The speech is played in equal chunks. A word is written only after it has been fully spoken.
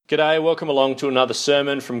G'day, welcome along to another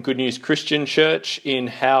sermon from Good News Christian Church in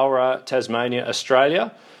Howrah, Tasmania,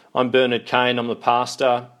 Australia. I'm Bernard Kane, I'm the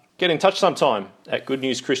pastor. Get in touch sometime at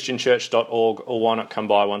goodnewschristianchurch.org, or why not come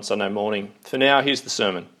by one Sunday morning. For now, here's the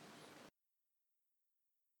sermon.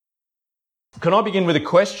 Can I begin with a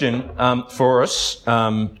question for us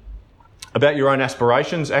about your own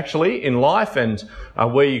aspirations actually in life, and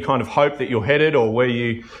where you kind of hope that you're headed, or where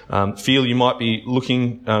you feel you might be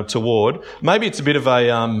looking toward. Maybe it's a bit of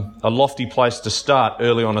a lofty place to start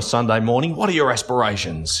early on a Sunday morning. What are your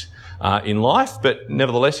aspirations in life? But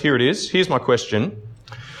nevertheless, here it is. Here's my question.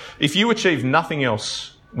 If you achieve nothing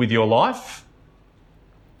else with your life,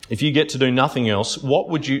 if you get to do nothing else, what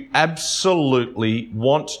would you absolutely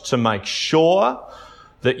want to make sure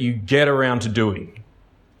that you get around to doing?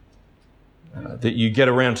 That you get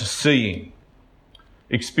around to seeing?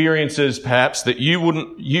 Experiences perhaps that you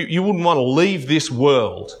wouldn't want to leave this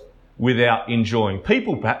world without enjoying.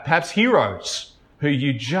 People, perhaps heroes, who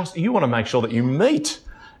you want to make sure that you meet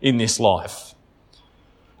in this life.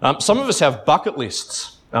 Some of us have bucket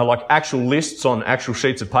lists, like actual lists on actual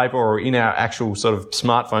sheets of paper or in our actual sort of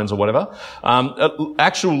smartphones or whatever.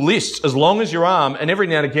 Actual lists as long as your arm, and every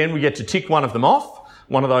now and again we get to tick one of them off.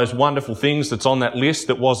 One of those wonderful things that's on that list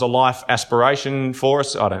that was a life aspiration for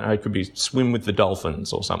us. I don't know, it could be swim with the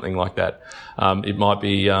dolphins or something like that. It might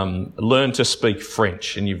be learn to speak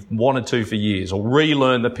French, and you've wanted to for years, or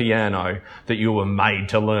relearn the piano that you were made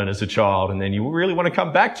to learn as a child, and then you really want to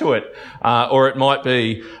come back to it. Or it might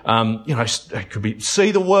be, it could be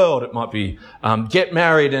see the world. It might be get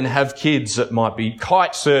married and have kids. It might be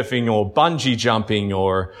kite surfing or bungee jumping,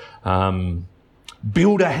 or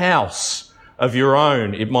build a house of your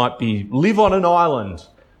own. It might be live on an island.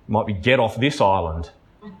 It might be get off this island.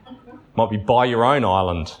 It might be buy your own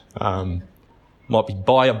island. Might be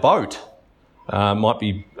buy a boat. Might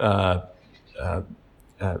be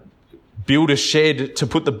build a shed to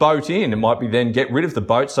put the boat in. It might be then get rid of the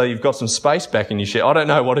boat so you've got some space back in your shed. I don't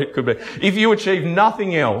know what it could be. If you achieve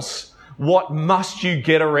nothing else, what must you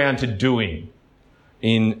get around to doing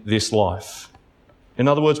in this life? In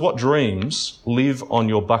other words, what dreams live on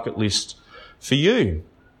your bucket list for you?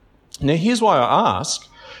 Now, here's why I ask.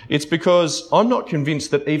 It's because I'm not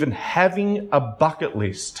convinced that even having a bucket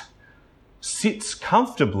list sits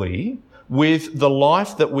comfortably with the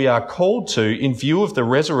life that we are called to in view of the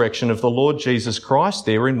resurrection of the Lord Jesus Christ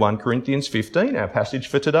there in 1 Corinthians 15, our passage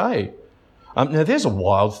for today. Now, there's a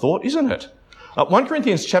wild thought, isn't it? 1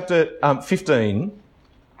 Corinthians chapter 15,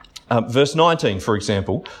 verse 19, for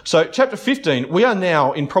example. So chapter 15, we are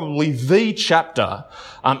now in probably the chapter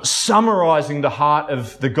summarising the heart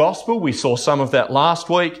of the gospel. We saw some of that last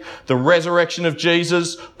week, the resurrection of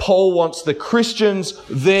Jesus. Paul wants the Christians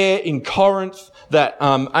there in Corinth, that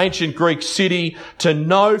ancient Greek city, to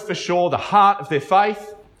know for sure the heart of their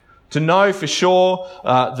faith, to know for sure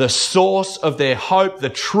the source of their hope, the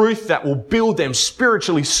truth that will build them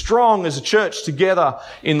spiritually strong as a church together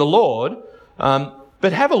in the Lord.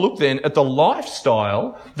 But have a look then at the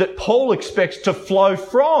lifestyle that Paul expects to flow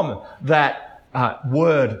from that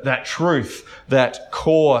word, that truth, that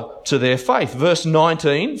core to their faith. Verse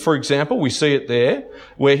 19, for example, we see it there,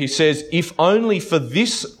 where he says, if only for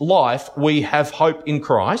this life we have hope in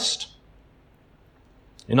Christ.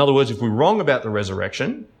 In other words, if we're wrong about the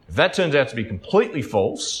resurrection, if that turns out to be completely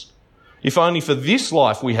false, if only for this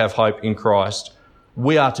life we have hope in Christ,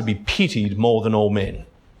 we are to be pitied more than all men.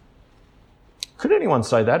 Could anyone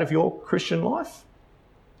say that of your Christian life?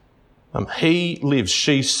 He lives,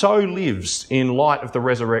 she so lives in light of the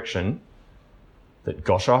resurrection that,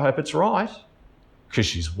 gosh, I hope it's right, because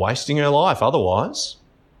she's wasting her life otherwise.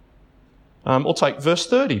 Or take verse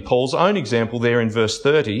 30, Paul's own example there in verse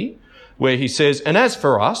 30, where he says, and as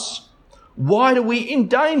for us, why do we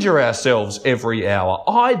endanger ourselves every hour?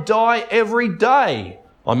 I die every day.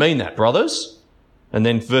 I mean that, brothers. And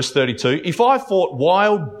then verse 32, if I fought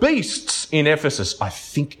wild beasts in Ephesus, I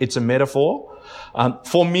think it's a metaphor,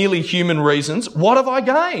 for merely human reasons, what have I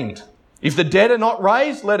gained? If the dead are not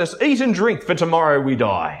raised, let us eat and drink, for tomorrow we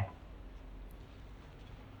die.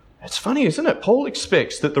 It's funny, isn't it? Paul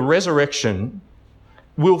expects that the resurrection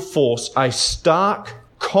will force a stark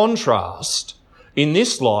contrast in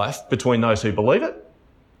this life between those who believe it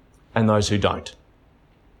and those who don't.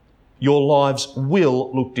 Your lives will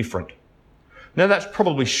look different. Now, that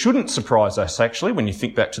probably shouldn't surprise us, actually, when you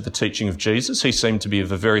think back to the teaching of Jesus. He seemed to be of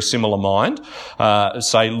a very similar mind.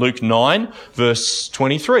 Say Luke 9, verse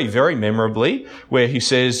 23, very memorably, where he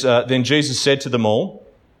says, then Jesus said to them all,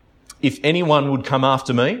 if anyone would come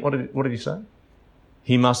after me, what did he say?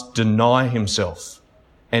 He must deny himself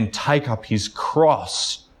and take up his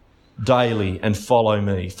cross daily and follow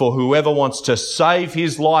me. For whoever wants to save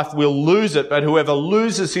his life will lose it, but whoever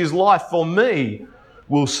loses his life for me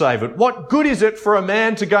will save it. What good is it for a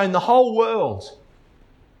man to gain the whole world?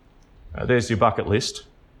 There's your bucket list.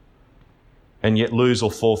 And yet lose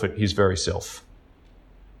or forfeit his very self.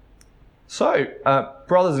 So,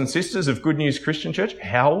 brothers and sisters of Good News Christian Church,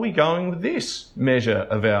 how are we going with this measure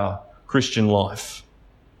of our Christian life?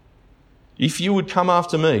 If you would come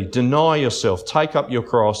after me, deny yourself, take up your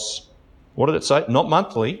cross. What did it say? Not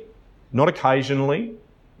monthly, not occasionally,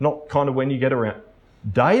 not kind of when you get around.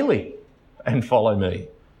 Daily, and follow me.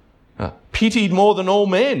 Pitied more than all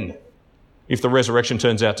men, if the resurrection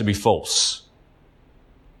turns out to be false.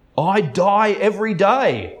 I die every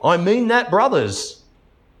day. I mean that, brothers,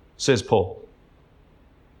 says Paul.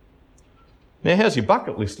 Now, how's your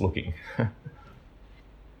bucket list looking?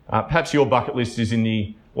 Perhaps your bucket list is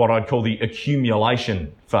in what I'd call the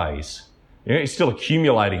accumulation phase. You know, you're still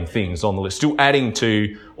accumulating things on the list, still adding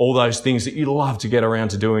to all those things that you'd love to get around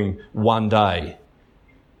to doing one day.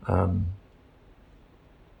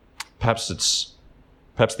 Perhaps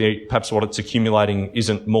what it's accumulating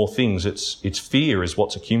isn't more things. It's fear is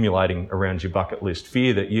what's accumulating around your bucket list.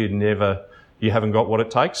 Fear that you haven't got what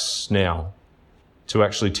it takes now to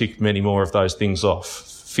actually tick many more of those things off.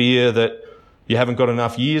 Fear that you haven't got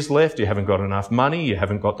enough years left, you haven't got enough money, you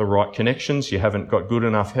haven't got the right connections, you haven't got good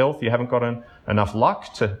enough health, you haven't got enough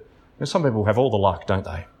luck to... Some people have all the luck, don't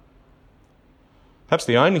they? Perhaps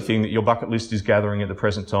the only thing that your bucket list is gathering at the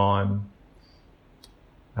present time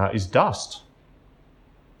is dust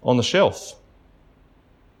on the shelf.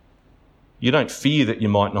 You don't fear that you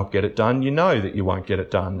might not get it done. You know that you won't get it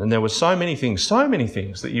done. And there were so many things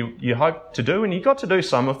that you hoped to do, and you got to do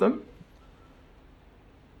some of them.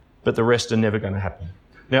 But the rest are never going to happen.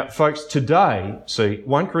 Now, folks, today, see,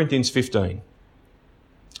 1 Corinthians 15,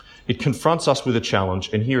 it confronts us with a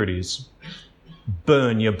challenge, and here it is.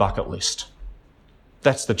 Burn your bucket list.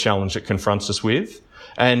 That's the challenge it confronts us with.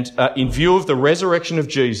 And in view of the resurrection of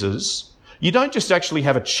Jesus, you don't just actually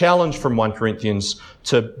have a challenge from 1 Corinthians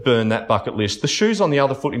to burn that bucket list. The shoe's on the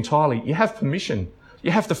other foot entirely. You have permission.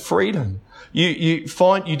 You have the freedom.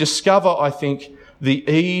 You discover, I think, the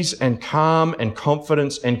ease and calm and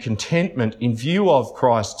confidence and contentment in view of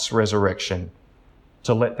Christ's resurrection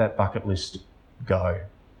to let that bucket list go.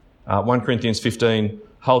 1 Corinthians 15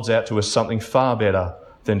 holds out to us something far better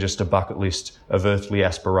than just a bucket list of earthly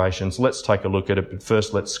aspirations. Let's take a look at it, but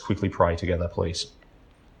first let's quickly pray together, please.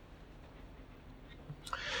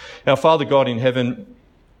 Our Father God in heaven,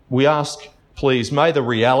 we ask, please, may the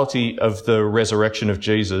reality of the resurrection of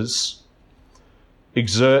Jesus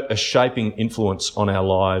exert a shaping influence on our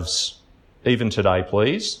lives, even today,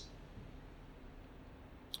 please.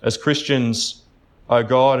 As Christians, O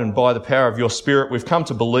God, and by the power of your Spirit, we've come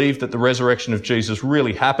to believe that the resurrection of Jesus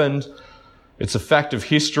really happened. It's a fact of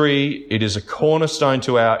history. It is a cornerstone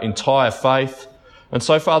to our entire faith. And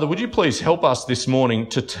so, Father, would you please help us this morning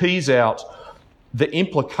to tease out the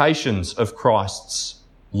implications of Christ's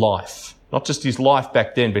life, not just his life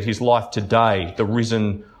back then, but his life today, the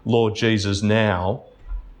risen Lord Jesus now,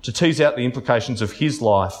 to tease out the implications of his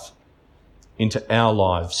life into our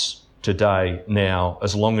lives today, now,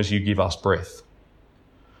 as long as you give us breath.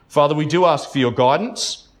 Father, we do ask for your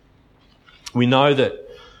guidance. We know that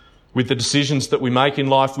with the decisions that we make in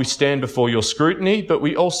life, we stand before your scrutiny, but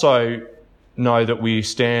we also know that we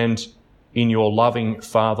stand in your loving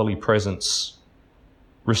fatherly presence,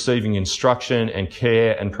 receiving instruction and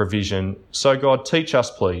care and provision. So God, teach us,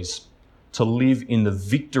 please, to live in the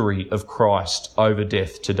victory of Christ over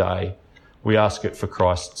death today. We ask it for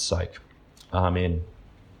Christ's sake. Amen.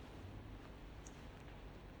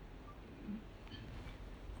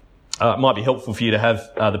 It might be helpful for you to have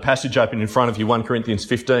the passage open in front of you, 1 Corinthians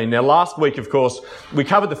 15. Now, last week, of course, we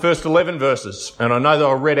covered the first 11 verses, and I know they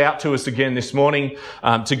were read out to us again this morning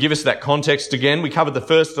to give us that context again. We covered the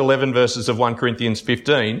first 11 verses of 1 Corinthians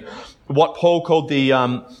 15, what Paul called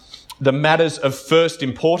the matters of first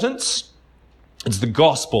importance. It's the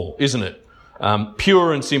gospel, isn't it?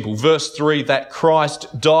 Pure and simple. Verse 3, that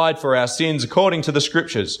Christ died for our sins according to the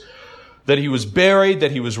Scriptures, that he was buried,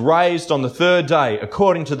 that he was raised on the third day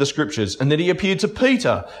according to the Scriptures, and that he appeared to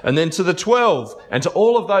Peter, and then to the 12, and to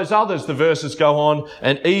all of those others, the verses go on,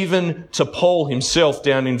 and even to Paul himself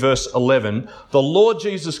down in verse 11. The Lord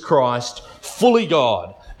Jesus Christ, fully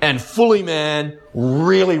God and fully man,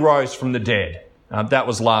 really rose from the dead. That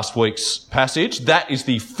was last week's passage. That is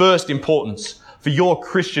the first importance for your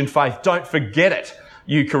Christian faith. Don't forget it,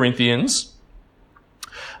 you Corinthians.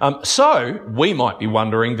 So we might be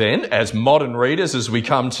wondering then, as modern readers, as we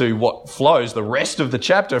come to what flows the rest of the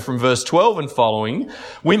chapter from verse 12 and following,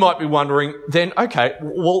 we might be wondering then, okay,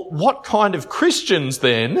 well, what kind of Christians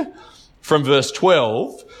then, from verse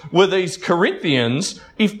 12, were these Corinthians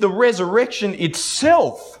if the resurrection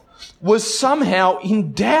itself was somehow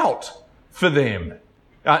in doubt for them?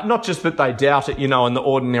 Not just that they doubt it, in the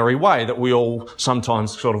ordinary way that we all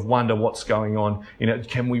sometimes sort of wonder what's going on,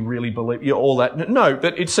 can we really believe, all that. No,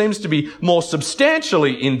 but it seems to be more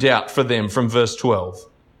substantially in doubt for them from verse 12.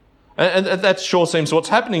 And that sure seems what's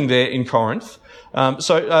happening there in Corinth.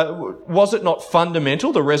 So was it not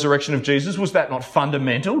fundamental, the resurrection of Jesus, was that not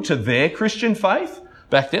fundamental to their Christian faith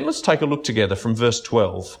back then? Let's take a look together from verse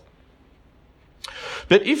 12.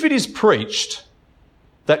 But if it is preached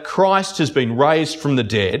that Christ has been raised from the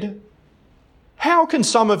dead, how can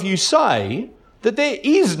some of you say that there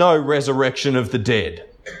is no resurrection of the dead?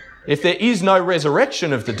 If there is no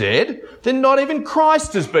resurrection of the dead, then not even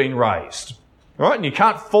Christ has been raised. Right? And you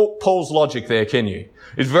can't fault Paul's logic there, can you?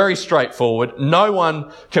 It's very straightforward. No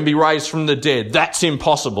one can be raised from the dead. That's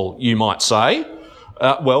impossible, you might say.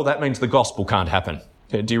 Well, that means the gospel can't happen.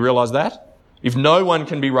 Do you realise that? If no one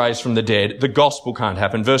can be raised from the dead, the gospel can't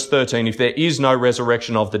happen. Verse 13, if there is no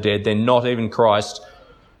resurrection of the dead, then not even Christ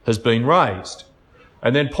has been raised.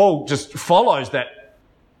 And then Paul just follows that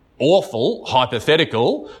awful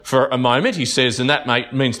hypothetical for a moment. He says, and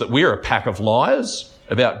that means that we're a pack of liars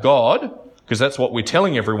about God, because that's what we're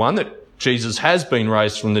telling everyone, that Jesus has been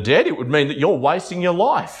raised from the dead. It would mean that you're wasting your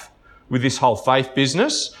life with this whole faith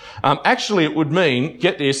business. Actually, it would mean,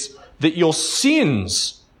 get this, that your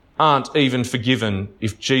sins aren't even forgiven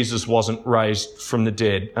if Jesus wasn't raised from the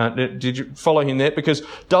dead. Did you follow him there? Because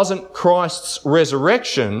doesn't Christ's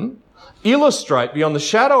resurrection illustrate beyond the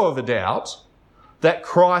shadow of a doubt that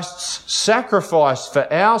Christ's sacrifice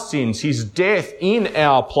for our sins, his death in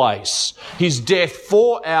our place, his death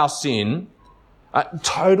for our sin,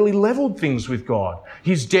 totally leveled things with God.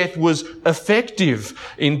 His death was effective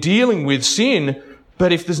in dealing with sin,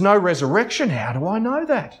 but if there's no resurrection, how do I know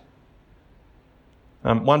that?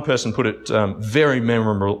 One person put it very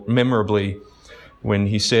memorably when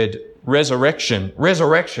he said, resurrection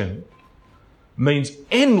means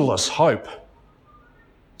endless hope,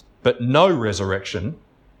 but no resurrection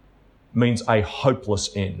means a hopeless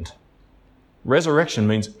end. Resurrection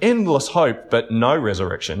means endless hope, but no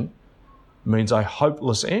resurrection means a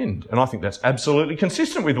hopeless end. And I think that's absolutely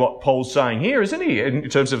consistent with what Paul's saying here, isn't he? In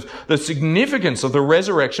terms of the significance of the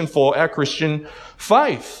resurrection for our Christian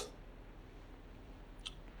faith.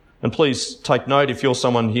 And please take note, if you're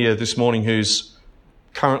someone here this morning who's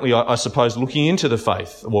currently, I suppose, looking into the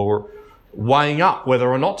faith or weighing up whether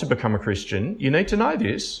or not to become a Christian, you need to know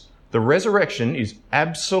this. The resurrection is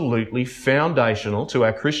absolutely foundational to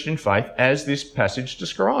our Christian faith as this passage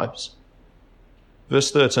describes.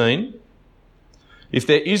 Verse 13, if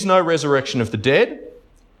there is no resurrection of the dead,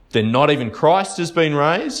 then not even Christ has been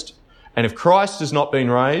raised. And if Christ has not been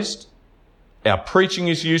raised, our preaching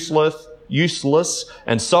is useless,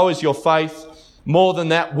 and so is your faith. More than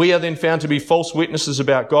that, we are then found to be false witnesses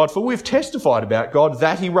about God, for we've testified about God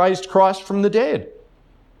that he raised Christ from the dead.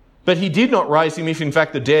 But he did not raise him if in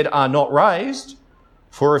fact the dead are not raised.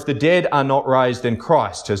 For if the dead are not raised, then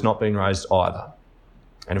Christ has not been raised either.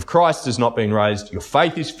 And if Christ has not been raised, your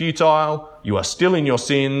faith is futile, you are still in your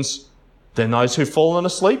sins, then those who've fallen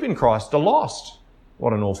asleep in Christ are lost.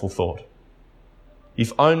 What an awful thought.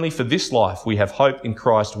 If only for this life we have hope in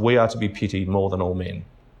Christ, we are to be pitied more than all men.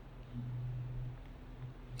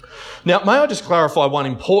 Now, may I just clarify one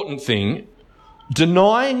important thing?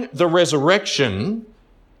 Denying the resurrection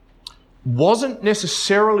wasn't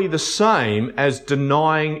necessarily the same as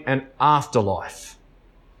denying an afterlife.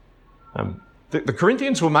 The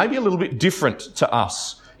Corinthians were maybe a little bit different to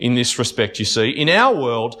us in this respect, you see. In our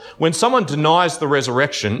world, when someone denies the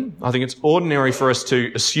resurrection, I think it's ordinary for us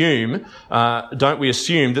to assume, don't we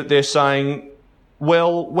assume, that they're saying,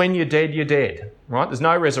 well, when you're dead, right? There's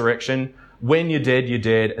no resurrection. When you're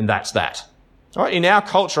dead, and that's that. All right? In our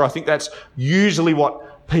culture, I think that's usually what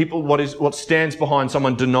stands behind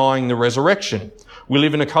someone denying the resurrection. We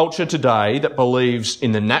live in a culture today that believes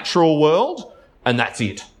in the natural world, and that's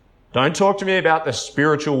it. Don't talk to me about the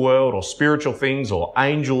spiritual world or spiritual things or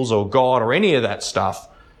angels or God or any of that stuff.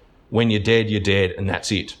 When you're dead, and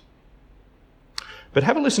that's it. But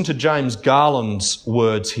have a listen to James Garland's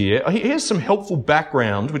words here. Here's some helpful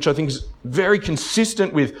background, which I think is very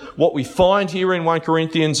consistent with what we find here in 1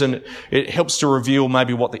 Corinthians, and it helps to reveal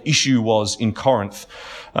maybe what the issue was in Corinth.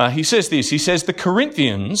 He says this, the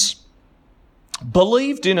Corinthians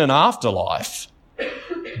believed in an afterlife,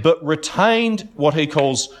 but retained what he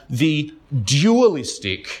calls the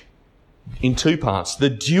dualistic, in two parts, the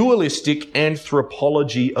dualistic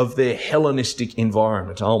anthropology of their Hellenistic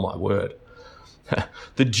environment. Oh my word.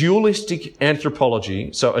 The dualistic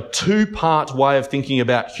anthropology, so a two-part way of thinking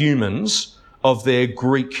about humans of their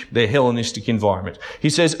Greek, their Hellenistic environment. He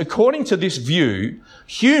says, according to this view,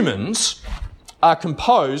 humans are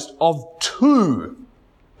composed of two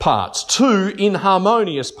parts, two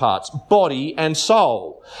inharmonious parts, body and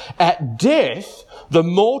soul. At death, the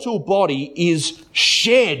mortal body is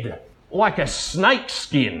shed like a snake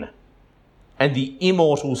skin, and the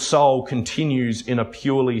immortal soul continues in a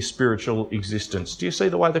purely spiritual existence. Do you see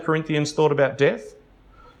the way the Corinthians thought about death?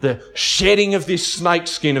 The shedding of this snake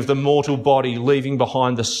skin of the mortal body, leaving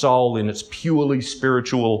behind the soul in its purely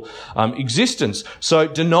spiritual existence. So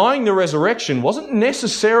denying the resurrection wasn't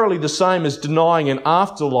necessarily the same as denying an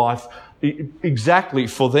afterlife exactly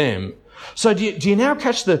for them. So do you now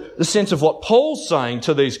catch the sense of what Paul's saying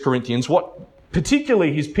to these Corinthians, what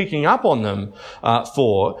particularly he's picking up on them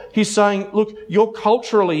for? He's saying, look, your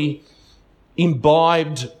culturally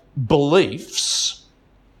imbibed beliefs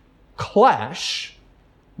clash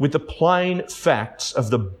with the plain facts of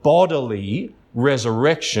the bodily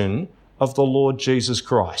resurrection of the Lord Jesus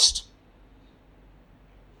Christ.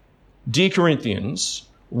 Dear Corinthians,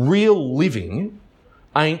 real living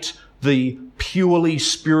ain't the purely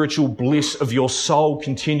spiritual bliss of your soul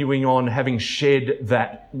continuing on having shed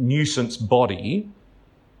that nuisance body.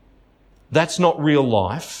 That's not real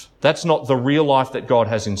life. That's not the real life that God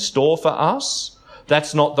has in store for us.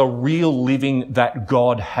 That's not the real living that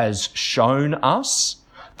God has shown us,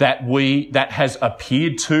 that has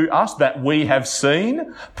appeared to us, that we have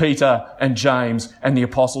seen, Peter and James and the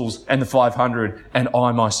apostles and the 500 and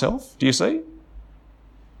I myself. Do you see?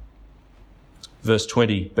 Verse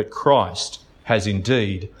 20, but Christ has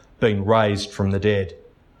indeed been raised from the dead,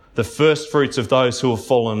 the first fruits of those who have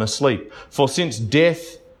fallen asleep. For since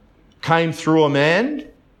death came through a man,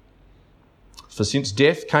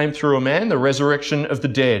 the resurrection of the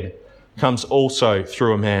dead comes also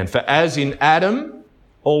through a man. For as in Adam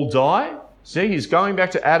all die, see, he's going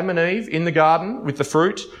back to Adam and Eve in the garden with the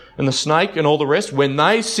fruit and the snake and all the rest. When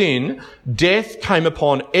they sin, death came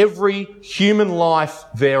upon every human life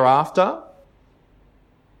thereafter.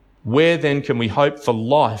 Where then can we hope for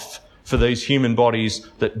life for these human bodies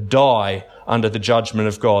that die under the judgment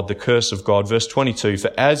of God, the curse of God? Verse 22,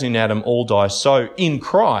 for as in Adam all die, so in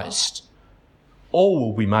Christ all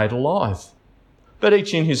will be made alive, but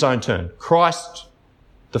each in his own turn. Christ,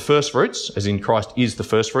 the first fruits, as in Christ is the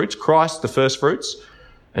first fruits, Christ the first fruits,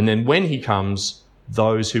 and then when he comes,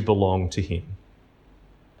 those who belong to him.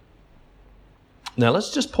 Now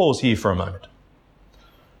let's just pause here for a moment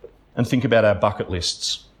and think about our bucket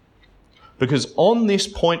lists. Because on this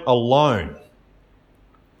point alone,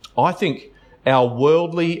 I think our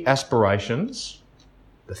worldly aspirations,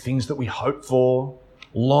 the things that we hope for,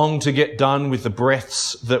 long to get done with the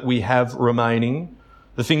breaths that we have remaining,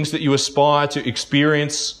 the things that you aspire to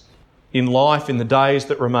experience in life in the days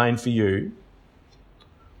that remain for you,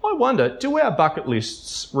 I wonder, do our bucket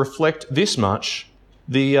lists reflect this much?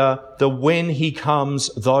 The when he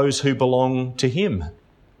comes, those who belong to him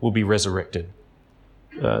will be resurrected.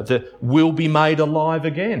 That will be made alive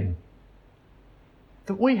again.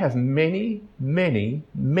 That we have many, many,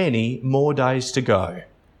 many more days to go.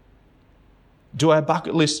 Do our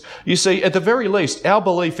bucket lists, you see, at the very least, our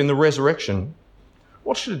belief in the resurrection,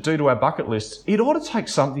 what should it do to our bucket lists? It ought to take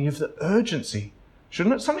something of the urgency,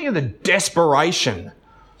 shouldn't it? Something of the desperation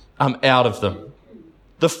out of them.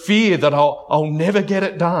 The fear that I'll never get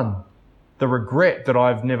it done. The regret that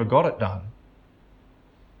I've never got it done.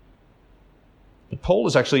 Paul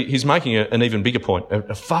is he's making an even bigger point,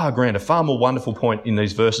 a far grander, far more wonderful point in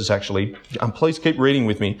these verses actually. Please keep reading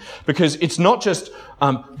with me, because it's not just,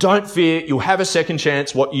 don't fear, you'll have a second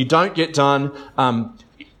chance, what you don't get done,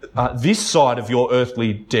 this side of your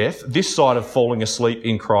earthly death, this side of falling asleep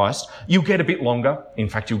in Christ, you'll get a bit longer. In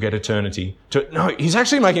fact, you'll get eternity. No, he's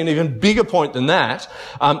actually making an even bigger point than that.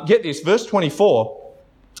 Get this, verse 24,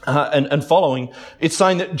 and following, it's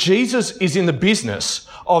saying that Jesus is in the business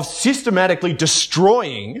of systematically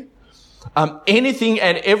destroying anything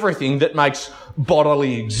and everything that makes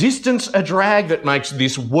bodily existence a drag, that makes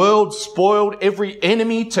this world spoiled, every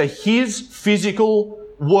enemy to his physical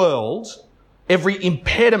world, every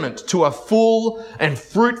impediment to a full and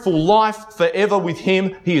fruitful life forever with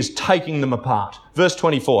him, he is taking them apart. Verse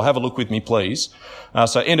 24, have a look with me, please.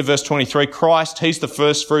 So end of verse 23, Christ, he's the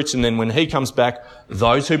first fruits, and then when he comes back,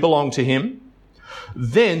 those who belong to him.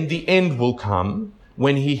 Then the end will come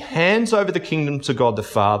when he hands over the kingdom to God the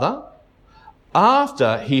Father,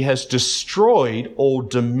 after he has destroyed all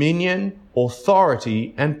dominion,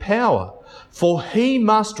 authority, and power. For he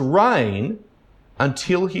must reign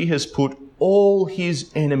until he has put all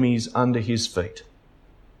his enemies under his feet.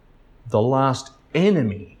 The last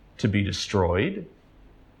enemy to be destroyed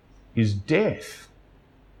is death.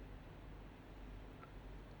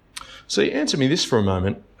 See, answer me this for a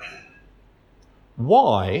moment.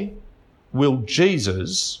 Why will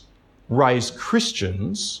Jesus raise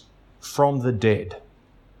Christians from the dead,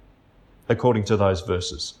 according to those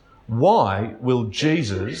verses? Why will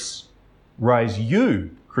Jesus raise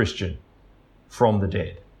you, Christian, from the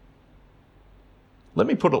dead? Let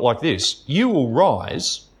me put it like this. You will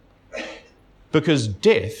rise because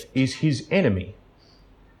death is his enemy.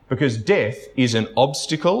 Because death is an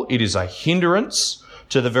obstacle, it is a hindrance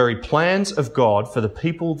to the very plans of God for the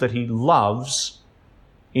people that he loves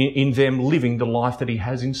in them living the life that he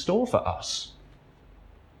has in store for us.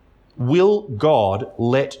 Will God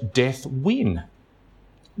let death win?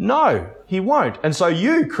 No, he won't. And so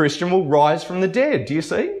you, Christian, will rise from the dead. Do you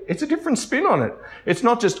see? It's a different spin on it. It's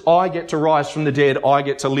not just I get to rise from the dead, I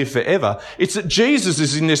get to live forever. It's that Jesus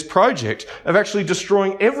is in this project of actually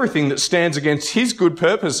destroying everything that stands against his good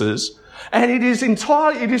purposes. And it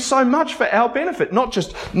is so much for our benefit, not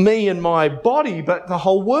just me and my body, but the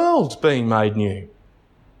whole world being made new.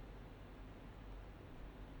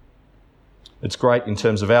 It's great in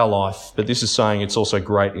terms of our life, but this is saying it's also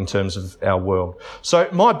great in terms of our world. So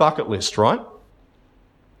my bucket list, right?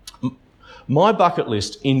 My bucket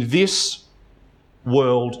list in this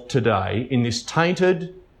world today, in this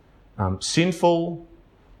tainted, sinful,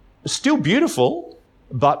 still beautiful,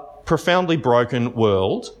 but profoundly broken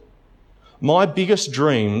world, my biggest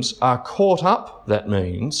dreams are caught up, that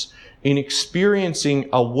means, in experiencing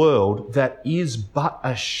a world that is but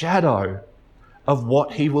a shadow of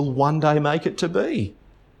what he will one day make it to be.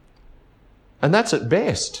 And that's at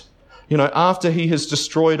best. You know, after he has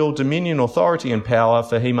destroyed all dominion, authority and power,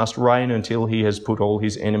 for he must reign until he has put all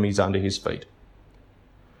his enemies under his feet.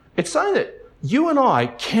 It's saying that you and I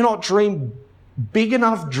cannot dream big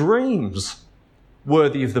enough dreams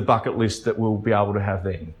worthy of the bucket list that we'll be able to have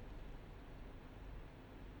then.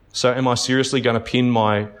 So am I seriously going to pin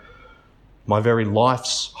my very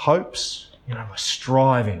life's hopes, my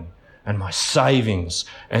striving and my savings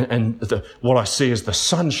and what I see as the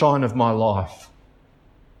sunshine of my life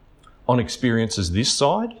on experiences this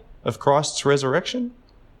side of Christ's resurrection?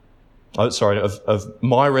 Of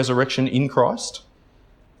my resurrection in Christ?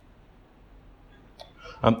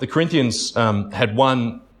 The Corinthians had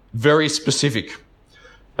one very specific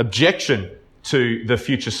objection to the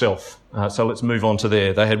future self. So let's move on to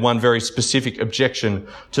there. They had one very specific objection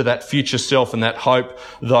to that future self and that hope,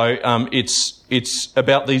 though it's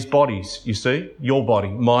about these bodies, you see, your body,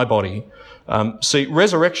 my body. See,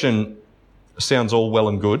 resurrection sounds all well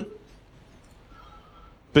and good,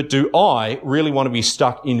 but do I really want to be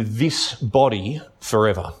stuck in this body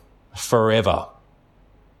forever? Forever.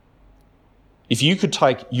 If you could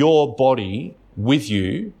take your body with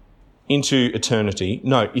you into eternity,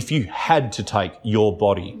 no, if you had to take your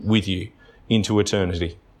body with you into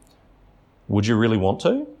eternity, would you really want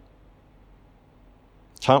to?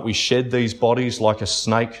 Can't we shed these bodies like a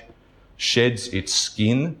snake sheds its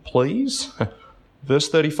skin, please? Verse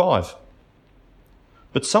 35.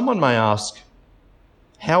 But someone may ask,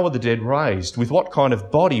 how are the dead raised? With what kind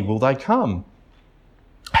of body will they come?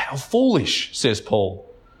 How foolish, says Paul.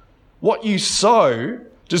 What you sow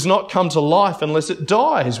does not come to life unless it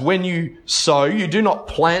dies. When you sow, you do not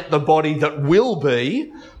plant the body that will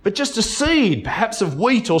be, but just a seed, perhaps of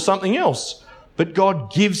wheat or something else. But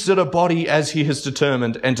God gives it a body as he has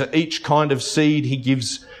determined, and to each kind of seed he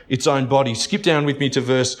gives its own body. Skip down with me to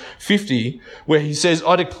verse 50, where he says,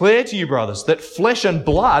 I declare to you, brothers, that flesh and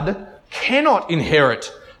blood cannot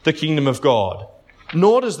inherit the kingdom of God,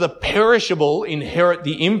 nor does the perishable inherit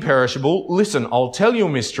the imperishable. Listen, I'll tell you a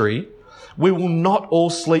mystery. We will not all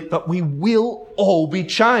sleep, but we will all be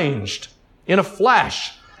changed in a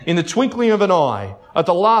flash, in the twinkling of an eye, at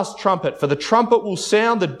the last trumpet. For the trumpet will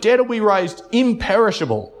sound, the dead will be raised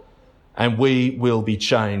imperishable, and we will be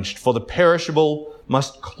changed. For the perishable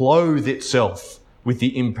must clothe itself with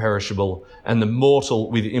the imperishable, and the mortal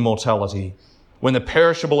with immortality. When the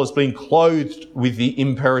perishable has been clothed with the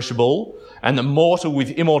imperishable, and the mortal with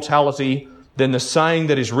immortality, then the saying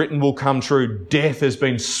that is written will come true. Death has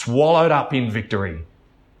been swallowed up in victory.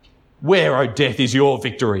 Where, O death, is your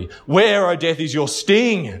victory? Where, O death, is your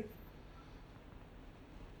sting?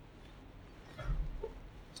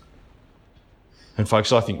 And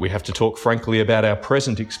folks, I think we have to talk frankly about our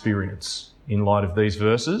present experience in light of these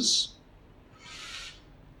verses.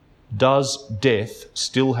 Does death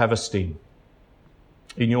still have a sting?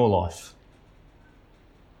 in your life?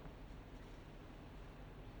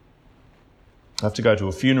 I have to go to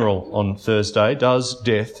a funeral on Thursday. Does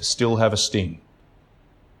death still have a sting?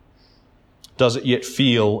 Does it yet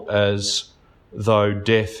feel as though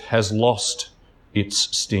death has lost its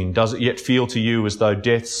sting? Does it yet feel to you as though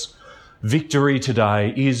death's victory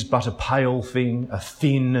today is but a pale thing, a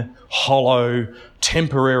thin, hollow,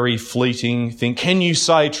 temporary, fleeting thing? Can you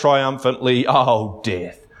say triumphantly, "Oh,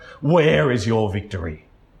 death, where is your victory?"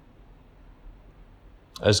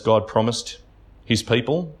 As God promised his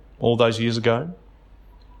people all those years ago?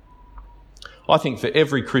 I think for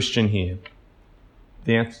every Christian here,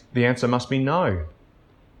 the answer must be no.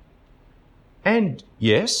 And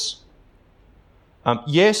yes.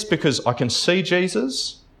 Yes, because I can see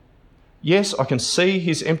Jesus. Yes, I can see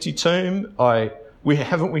his empty tomb.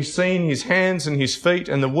 Haven't we seen his hands and his feet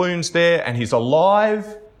and the wounds there, and he's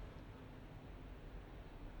alive?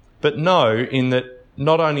 But no, in that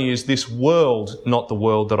not only is this world not the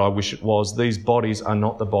world that I wish it was, these bodies are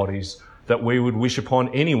not the bodies that we would wish upon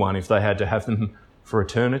anyone if they had to have them for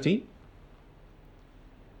eternity.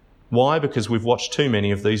 Why? Because we've watched too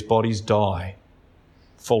many of these bodies die,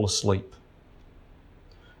 fall asleep.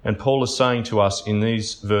 And Paul is saying to us in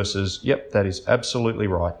these verses, yep, that is absolutely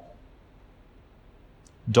right.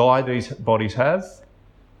 Die these bodies have,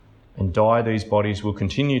 and die these bodies will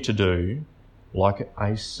continue to do, like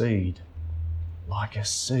a seed. Like a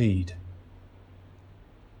seed.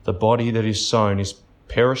 The body that is sown is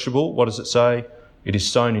perishable. What does it say? It is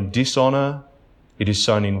sown in dishonour. It is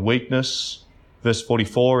sown in weakness. Verse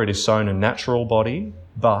 44, it is sown a natural body,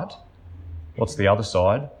 but what's the other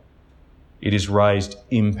side? It is raised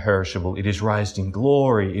imperishable. It is raised in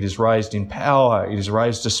glory. It is raised in power. It is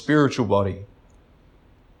raised a spiritual body.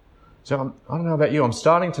 So I don't know about you, I'm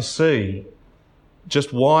starting to see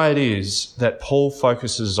just why it is that Paul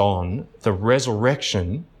focuses on the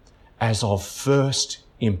resurrection as of first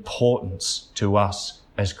importance to us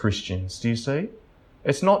as Christians. Do you see?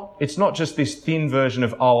 It's not just this thin version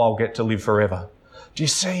of, oh, I'll get to live forever. Do you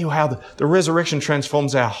see how the resurrection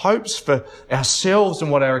transforms our hopes for ourselves and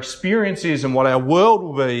what our experience is and what our world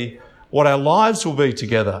will be, what our lives will be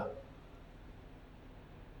together?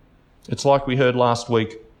 It's like we heard last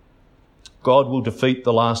week. God will defeat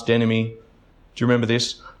the last enemy. Do you remember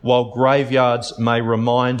this? While graveyards may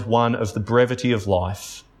remind one of the brevity of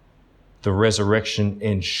life, the resurrection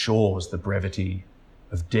ensures the brevity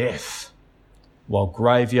of death. While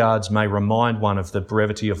graveyards may remind one of the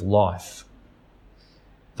brevity of life,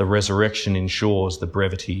 the resurrection ensures the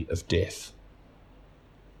brevity of death.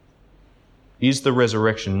 Is the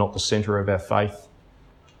resurrection not the centre of our faith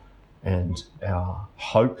and our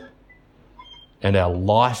hope and our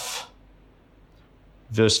life?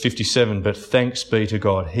 Verse 57, but thanks be to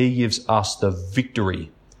God, he gives us the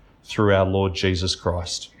victory through our Lord Jesus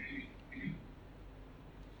Christ.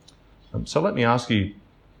 So let me ask you,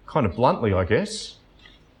 kind of bluntly, I guess,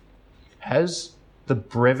 has the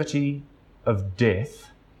brevity of death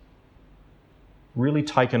really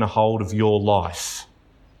taken a hold of your life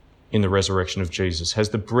in the resurrection of Jesus? Has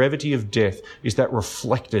the brevity of death, is that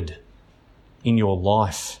reflected in your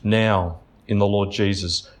life now in the Lord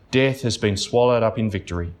Jesus? Death has been swallowed up in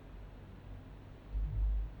victory.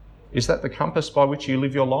 Is that the compass by which you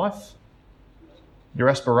live your life? Your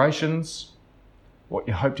aspirations? What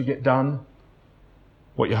you hope to get done?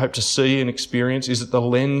 What you hope to see and experience? Is it the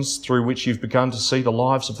lens through which you've begun to see the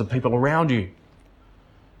lives of the people around you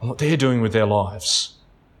and what they're doing with their lives,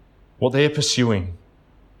 what they're pursuing?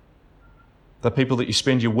 The people that you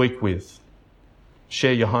spend your week with,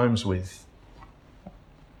 share your homes with.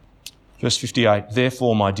 Verse 58,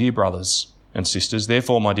 therefore, my dear brothers and sisters,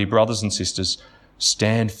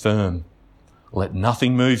 stand firm. Let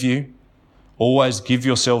nothing move you. Always give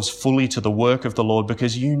yourselves fully to the work of the Lord,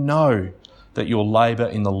 because you know that your labour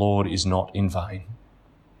in the Lord is not in vain.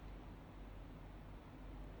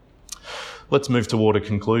 Let's move toward a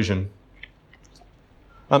conclusion.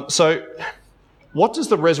 So, what does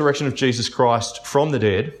the resurrection of Jesus Christ from the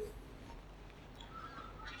dead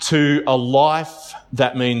to a life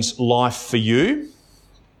that means life for you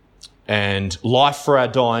and life for our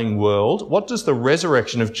dying world, what does the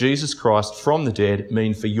resurrection of Jesus Christ from the dead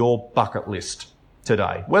mean for your bucket list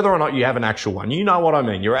today? Whether or not you have an actual one, you know what I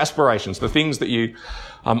mean, your aspirations, the things that you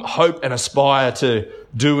hope and aspire to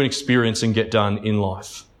do and experience and get done in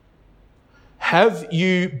life. Have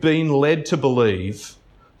you been led to believe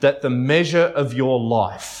that the measure of your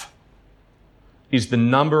life is the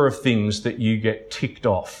number of things that you get ticked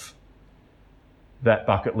off that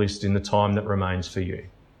bucket list in the time that remains for you?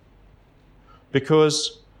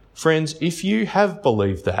 Because, friends, if you have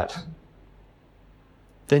believed that,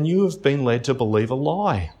 then you have been led to believe a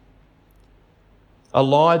lie. A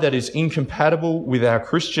lie that is incompatible with our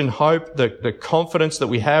Christian hope, the confidence that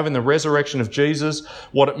we have in the resurrection of Jesus,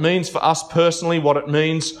 what it means for us personally, what it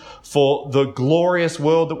means for the glorious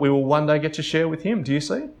world that we will one day get to share with him. Do you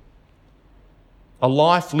see? A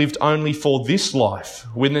life lived only for this life,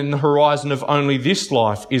 within the horizon of only this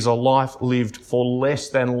life, is a life lived for less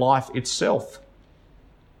than life itself.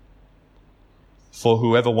 For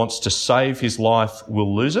whoever wants to save his life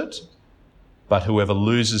will lose it, but whoever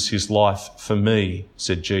loses his life for me,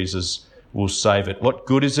 said Jesus, will save it. What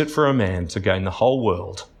good is it for a man to gain the whole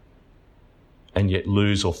world and yet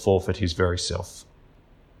lose or forfeit his very self?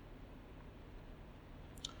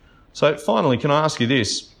 So finally, can I ask you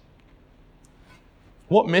this?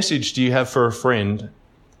 What message do you have for a friend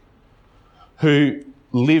who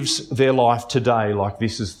lives their life today like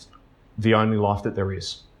this is the only life that there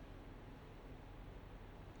is?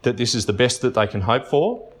 That this is the best that they can hope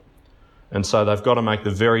for, and so they've got to make the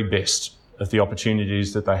very best of the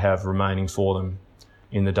opportunities that they have remaining for them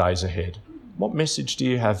in the days ahead. What message do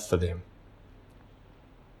you have for them?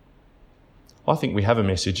 I think we have a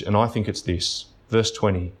message, and I think it's this. Verse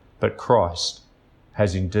 20, but Christ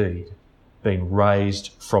has indeed been raised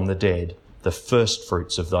from the dead, the first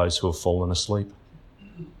fruits of those who have fallen asleep.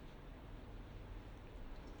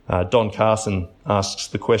 Don Carson asks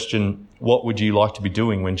the question, what would you like to be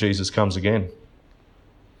doing when Jesus comes again?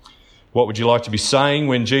 What would you like to be saying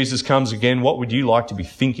when Jesus comes again? What would you like to be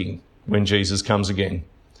thinking when Jesus comes again?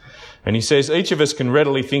 And he says, each of us can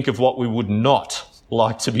readily think of what we would not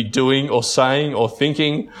like to be doing or saying or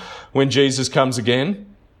thinking when Jesus comes again.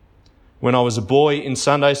 When I was a boy in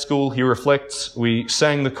Sunday school, he reflects, we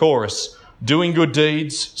sang the chorus, doing good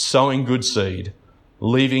deeds, sowing good seed,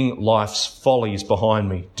 leaving life's follies behind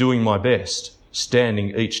me, doing my best,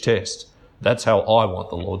 standing each test. That's how I want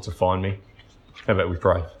the Lord to find me. How about we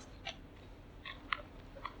pray?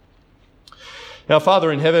 Our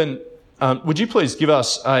Father in heaven, would you please give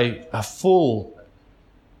us a full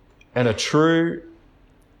and a true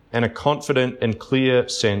and a confident and clear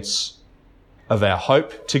sense of our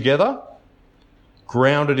hope together,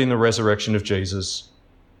 grounded in the resurrection of Jesus.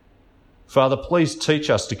 Father, please teach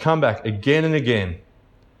us to come back again and again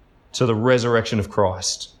to the resurrection of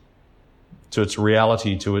Christ, to its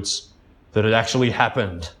reality, to its that it actually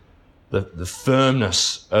happened, the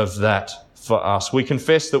firmness of that for us. We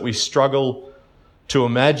confess that we struggle to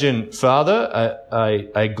imagine, Father,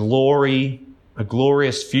 a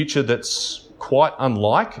glorious future that's quite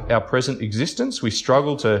unlike our present existence. We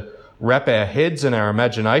struggle to wrap our heads and our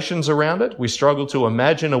imaginations around it. We struggle to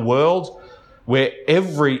imagine a world where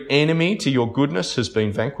every enemy to your goodness has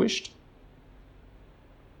been vanquished.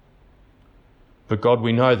 But God,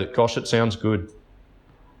 we know that, gosh, it sounds good,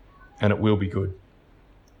 and it will be good.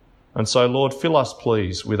 And so, Lord, fill us,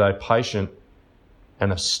 please, with a patient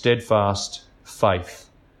and a steadfast faith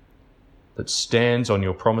that stands on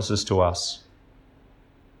your promises to us.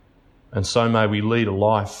 And so may we lead a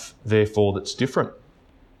life, therefore, that's different.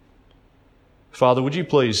 Father, would you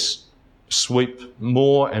please sweep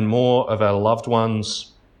more and more of our loved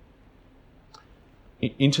ones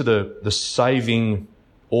into the saving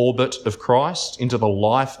orbit of Christ, into the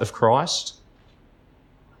life of Christ,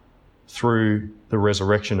 through the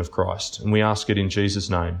resurrection of Christ. And we ask it in Jesus'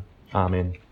 name. Amen.